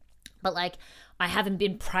recovering. But like, I haven't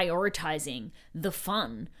been prioritizing the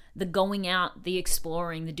fun, the going out, the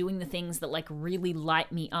exploring, the doing the things that like really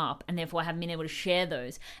light me up. And therefore I haven't been able to share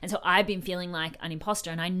those. And so I've been feeling like an imposter.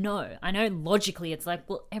 And I know logically it's like,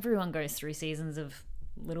 well, everyone goes through seasons of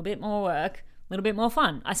a little bit more work, a little bit more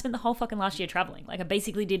fun. I spent the whole fucking last year traveling. Like, I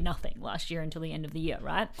basically did nothing last year until the end of the year,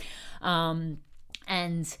 right?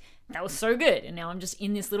 And that was so good. And now I'm just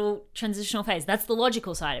in this little transitional phase. That's the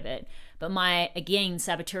logical side of it. But my, again,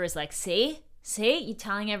 saboteur is like, see, you're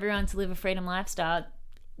telling everyone to live a freedom lifestyle.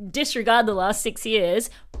 Disregard the last 6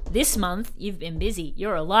 years. This month, you've been busy.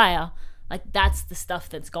 You're a liar. Like, that's the stuff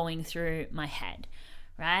that's going through my head,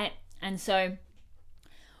 right? And so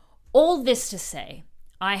all this to say,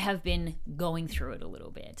 I have been going through it a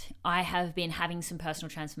little bit. I have been having some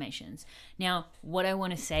personal transformations. Now, what I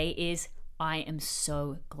want to say is I am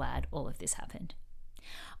so glad all of this happened.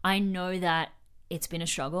 I know that it's been a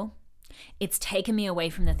struggle. It's taken me away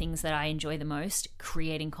from the things that I enjoy the most,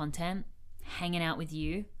 creating content, hanging out with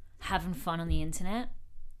you, having fun on the internet,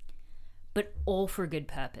 but all for a good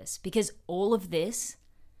purpose, because all of this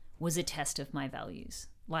was a test of my values,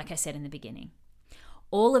 like I said in the beginning.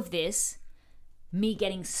 All of this, me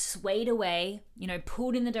getting swayed away,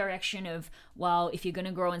 pulled in the direction of, well, if you're going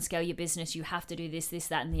to grow and scale your business, you have to do this,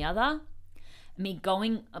 that, and the other. Me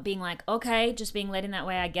being like, okay, just being led in that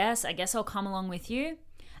way, I guess I'll come along with you.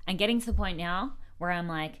 And getting to the point now where I'm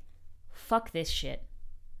like, fuck this shit.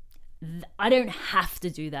 I don't have to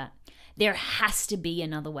do that. There has to be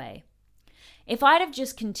another way. If I'd have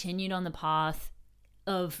just continued on the path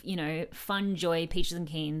of, fun, joy, peaches and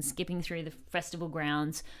keens, skipping through the festival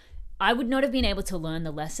grounds, I would not have been able to learn the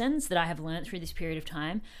lessons that I have learned through this period of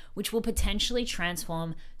time, which will potentially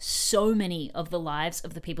transform so many of the lives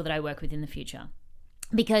of the people that I work with in the future.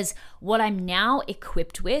 Because what I'm now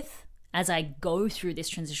equipped with as I go through this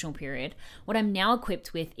transitional period, what I'm now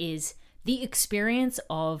equipped with is the experience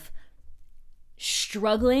of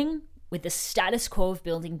struggling with the status quo of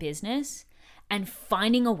building business and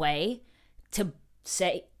finding a way to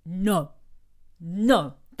say, no,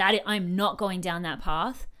 that I'm not going down that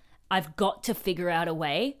path. I've got to figure out a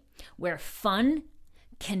way where fun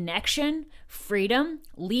connection, freedom,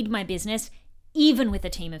 lead my business, even with a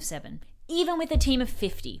team of 7, even with a team of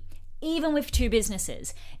 50, even with 2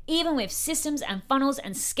 businesses, even with systems and funnels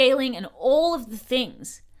and scaling and all of the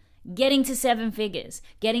things, getting to 7 figures,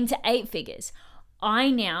 getting to 8 figures.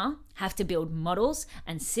 I now have to build models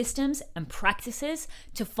and systems and practices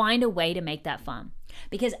to find a way to make that fun.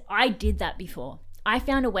 Because I did that before. I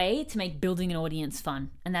found a way to make building an audience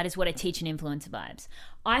fun, and that is what I teach in Influencer Vibes.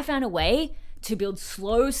 I found a way to build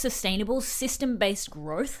slow, sustainable, system-based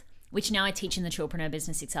growth, which now I teach in the Chillpreneur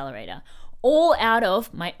Business Accelerator, all out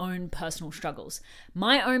of my own personal struggles.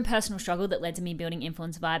 My own personal struggle that led to me building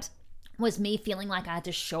Influencer Vibes was me feeling like I had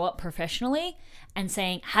to show up professionally and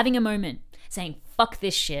having a moment, saying, fuck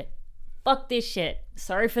this shit. Fuck this shit.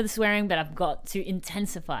 Sorry for the swearing, but I've got to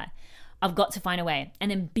intensify. I've got to find a way.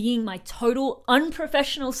 And then being my total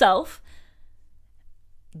unprofessional self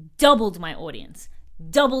doubled my audience,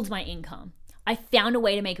 doubled my income. I found a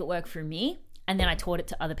way to make it work for me, and then I taught it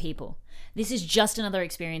to other people. This is just another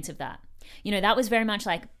experience of that. That was very much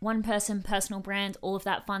like one person, personal brand, all of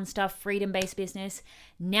that fun stuff, freedom-based business.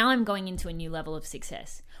 Now I'm going into a new level of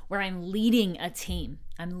success where I'm leading a team.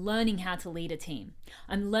 I'm learning how to lead a team.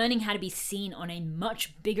 I'm learning how to be seen on a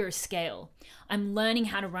much bigger scale. I'm learning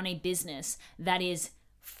how to run a business that is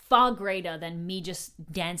far greater than me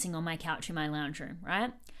just dancing on my couch in my lounge room,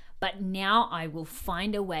 right? But now I will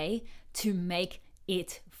find a way to make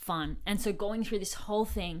it fun. And so going through this whole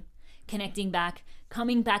thing, connecting back,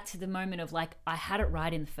 coming back to the moment of like, I had it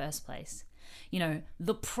right in the first place.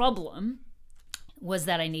 The problem was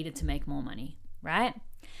that I needed to make more money, right?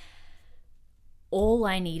 All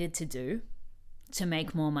I needed to do to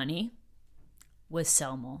make more money was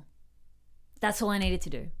sell more. That's all I needed to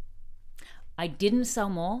do. I didn't sell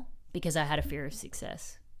more because I had a fear of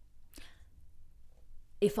success.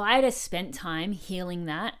 If I had spent time healing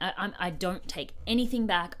that, I don't take anything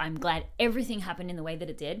back. I'm glad everything happened in the way that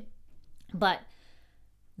it did. But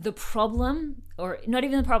the problem, or not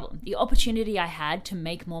even the problem, the opportunity I had to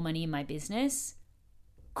make more money in my business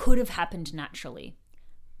could have happened naturally.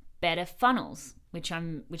 Better funnels, which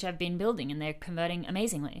I've been building, and they're converting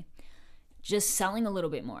amazingly. Just selling a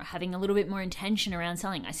little bit more, having a little bit more intention around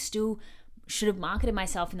selling. I still should have marketed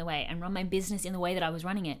myself in the way and run my business in the way that I was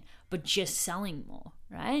running it, but just selling more,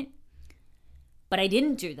 right? But I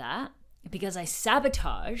didn't do that because I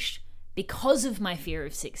sabotaged because of my fear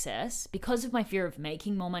of success, because of my fear of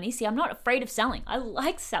making more money. See, I'm not afraid of selling. I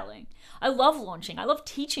like selling. I love launching. I love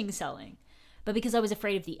teaching selling. But because I was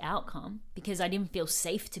afraid of the outcome, because I didn't feel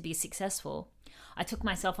safe to be successful, I took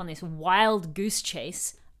myself on this wild goose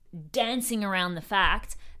chase, dancing around the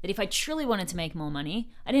fact that if I truly wanted to make more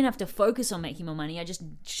money, I didn't have to focus on making more money. I just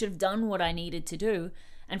should have done what I needed to do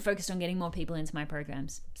and focused on getting more people into my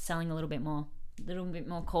programs, selling a little bit more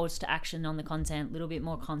calls to action on the content, a little bit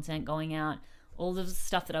more content going out, all of the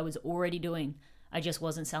stuff that I was already doing. I just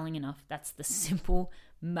wasn't selling enough. That's the simple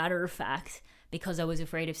matter of fact, because I was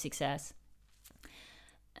afraid of success.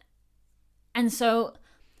 And so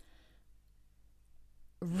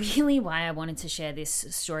really why I wanted to share this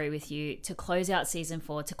story with you to close out season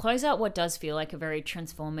 4, to close out what does feel like a very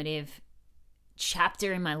transformative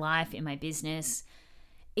chapter in my life, in my business,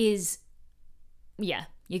 is,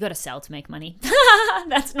 you got to sell to make money.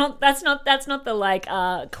 That's not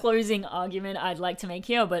the closing argument I'd like to make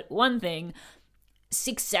here. But one thing,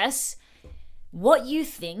 success, what you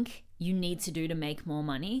think you need to do to make more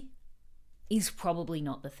money is probably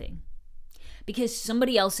not the thing. Because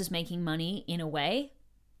somebody else is making money in a way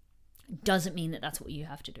doesn't mean that that's what you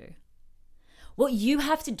have to do. What you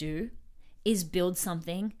have to do is build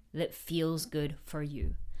something that feels good for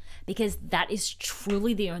you. Because that is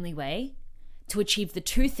truly the only way to achieve the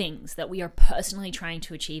 2 things that we are personally trying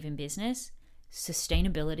to achieve in business: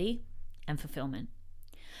 sustainability and fulfillment.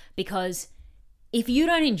 Because if you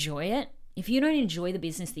don't enjoy it, if you don't enjoy the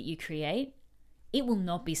business that you create, it will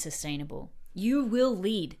not be sustainable. You will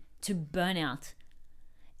lead to burnout.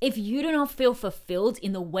 If you do not feel fulfilled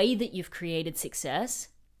in the way that you've created success,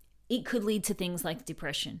 it could lead to things like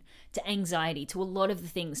depression, to anxiety, to a lot of the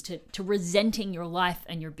things, to resenting your life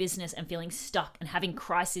and your business and feeling stuck and having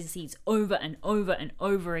crises over and over and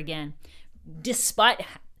over again, despite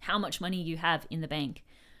how much money you have in the bank.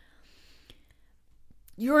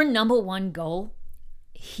 Your number one goal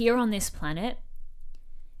here on this planet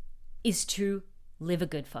is to live a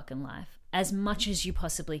good fucking life as much as you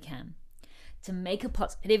possibly can. To make a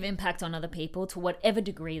positive impact on other people to whatever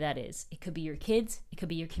degree that is. It could be your kids, it could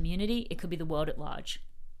be your community, it could be the world at large.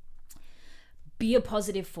 Be a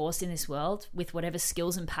positive force in this world with whatever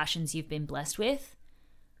skills and passions you've been blessed with,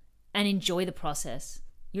 and enjoy the process.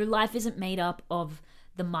 Your life isn't made up of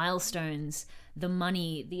the milestones, the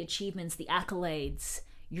money, the achievements, the accolades.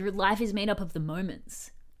 Your life is made up of the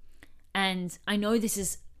moments. And I know this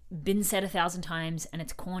has been said 1,000 times and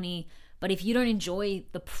it's corny, but if you don't enjoy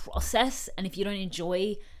the process and if you don't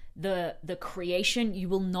enjoy the creation, you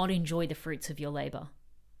will not enjoy the fruits of your labor,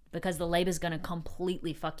 because the labor is going to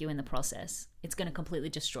completely fuck you in the process. It's going to completely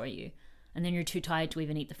destroy you. And then you're too tired to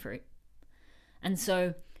even eat the fruit. And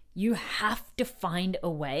so you have to find a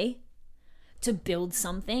way to build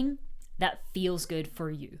something that feels good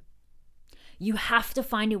for you. You have to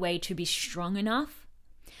find a way to be strong enough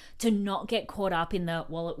to not get caught up in the,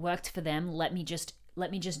 well, it worked for them, let me just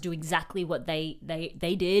do exactly what they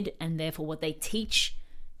did, and therefore what they teach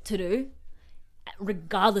to do,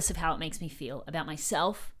 regardless of how it makes me feel about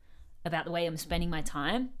myself, about the way I'm spending my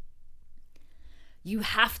time. You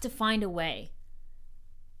have to find a way.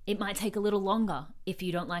 It might take a little longer if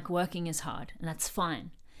you don't like working as hard, and that's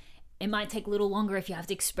fine. It might take a little longer if you have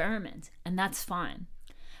to experiment, and that's fine.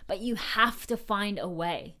 But you have to find a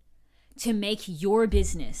way to make your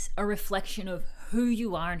business a reflection of who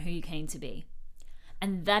you are and who you came to be.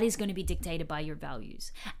 And that is going to be dictated by your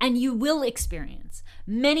values. And you will experience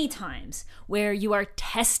many times where you are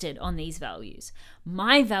tested on these values.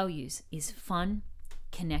 My values is fun,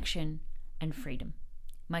 connection, and freedom.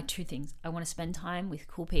 My two things. I want to spend time with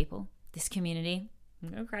cool people, this community. I'm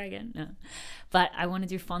going to cry again. No. But I want to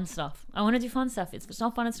do fun stuff. If it's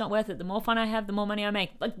not fun, it's not worth it. The more fun I have, the more money I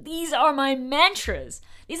make. Like, these are my mantras.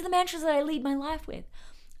 These are the mantras that I lead my life with.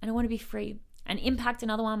 And I want to be free. And impact,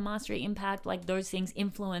 another one, mastery, impact, like those things,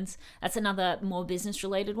 influence. That's another more business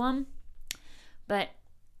related one. But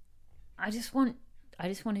I just want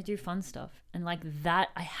to do fun stuff. And like that,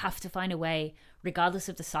 I have to find a way, regardless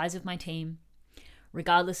of the size of my team,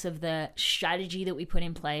 regardless of the strategy that we put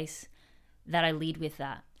in place, that I lead with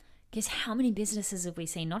that. Because how many businesses have we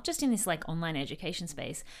seen, not just in this like online education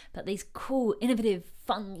space, but these cool, innovative,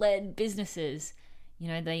 fun-led businesses? You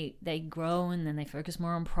know, they grow and then they focus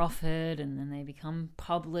more on profit and then they become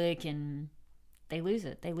public and they lose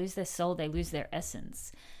it. They lose their soul. They lose their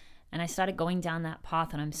essence. And I started going down that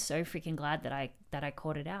path, and I'm so freaking glad that I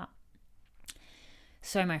caught it out.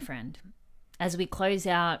 So, my friend, as we close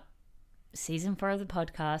out season 4 of the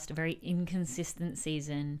podcast, a very inconsistent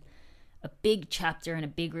season, a big chapter and a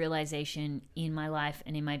big realization in my life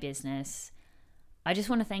and in my business, I just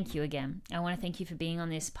want to thank you again. I want to thank you for being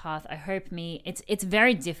on this path. I hope it's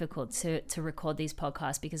very difficult to record these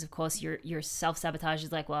podcasts because, of course, your self-sabotage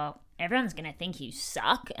is like, well, everyone's going to think you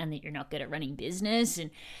suck and that you're not good at running business.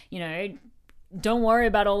 And, you know, don't worry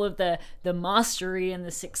about all of the mastery and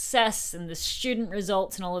the success and the student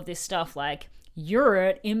results and all of this stuff. Like, you're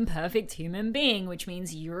an imperfect human being, which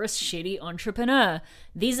means you're a shitty entrepreneur.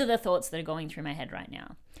 These are the thoughts that are going through my head right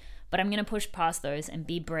now. But I'm going to push past those and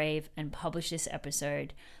be brave and publish this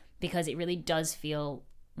episode, because it really does feel,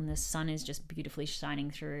 and the sun is just beautifully shining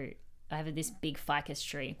through. I have this big ficus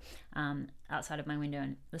tree outside of my window,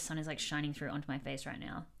 and the sun is like shining through onto my face right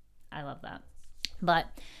now. I love that. But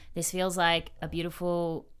this feels like a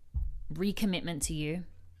beautiful recommitment to you,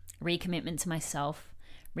 recommitment to myself,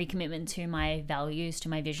 recommitment to my values, to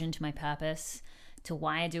my vision, to my purpose, to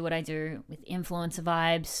why I do what I do, with Influencer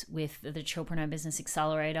Vibes, with the Chillpreneur Business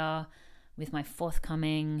Accelerator, with my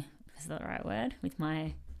forthcoming, is that the right word? With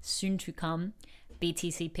my soon-to-come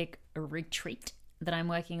BTC Pick retreat that I'm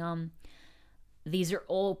working on. These are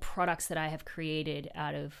all products that I have created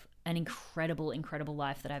out of an incredible, incredible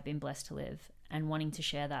life that I've been blessed to live, and wanting to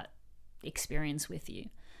share that experience with you,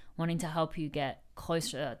 wanting to help you get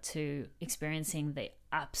closer to experiencing the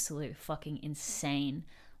absolute fucking insane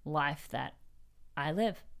life that I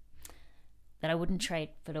live, that I wouldn't trade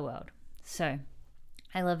for the world. So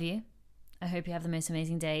I love you. I hope you have the most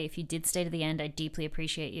amazing day. If you did stay to the end, I deeply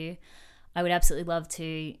appreciate you. I would absolutely love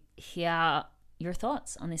to hear your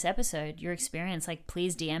thoughts on this episode, your experience. Like,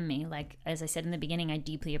 please DM me. Like, as I said in the beginning, I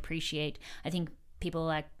deeply appreciate. I think people are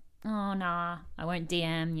like, oh, nah, I won't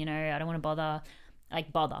DM, you know, I don't want to bother.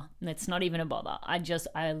 Like, bother. It's not even a bother.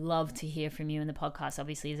 I love to hear from you. And the podcast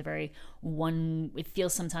obviously is it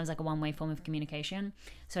feels sometimes like a one-way form of communication.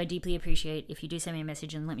 So I deeply appreciate if you do send me a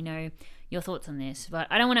message and let me know your thoughts on this. But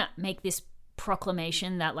I don't want to make this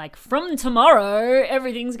proclamation that like from tomorrow,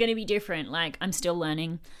 everything's going to be different. Like, I'm still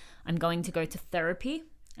learning. I'm going to go to therapy,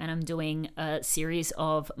 and I'm doing a series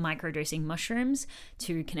of microdosing mushrooms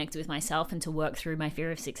to connect with myself and to work through my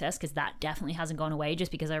fear of success, because that definitely hasn't gone away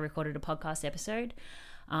just because I recorded a podcast episode.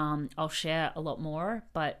 I'll share a lot more,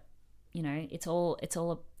 but you know,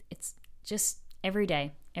 it's just every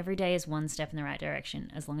day. Every day is one step in the right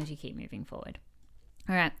direction as long as you keep moving forward.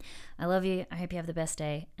 All right. I love you. I hope you have the best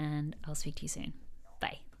day, and I'll speak to you soon.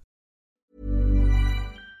 Bye.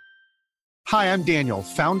 Hi, I'm Daniel,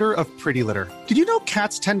 founder of Pretty Litter. Did you know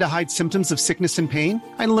cats tend to hide symptoms of sickness and pain?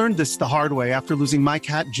 I learned this the hard way after losing my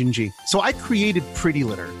cat, Gingy. So I created Pretty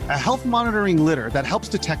Litter, a health monitoring litter that helps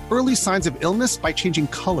detect early signs of illness by changing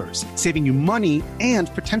colors, saving you money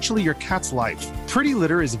and potentially your cat's life. Pretty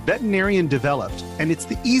Litter is veterinarian developed, and it's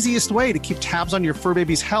the easiest way to keep tabs on your fur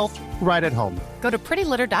baby's health right at home. Go to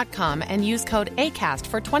prettylitter.com and use code ACAST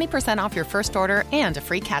for 20% off your first order and a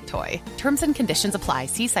free cat toy. Terms and conditions apply.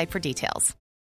 See site for details.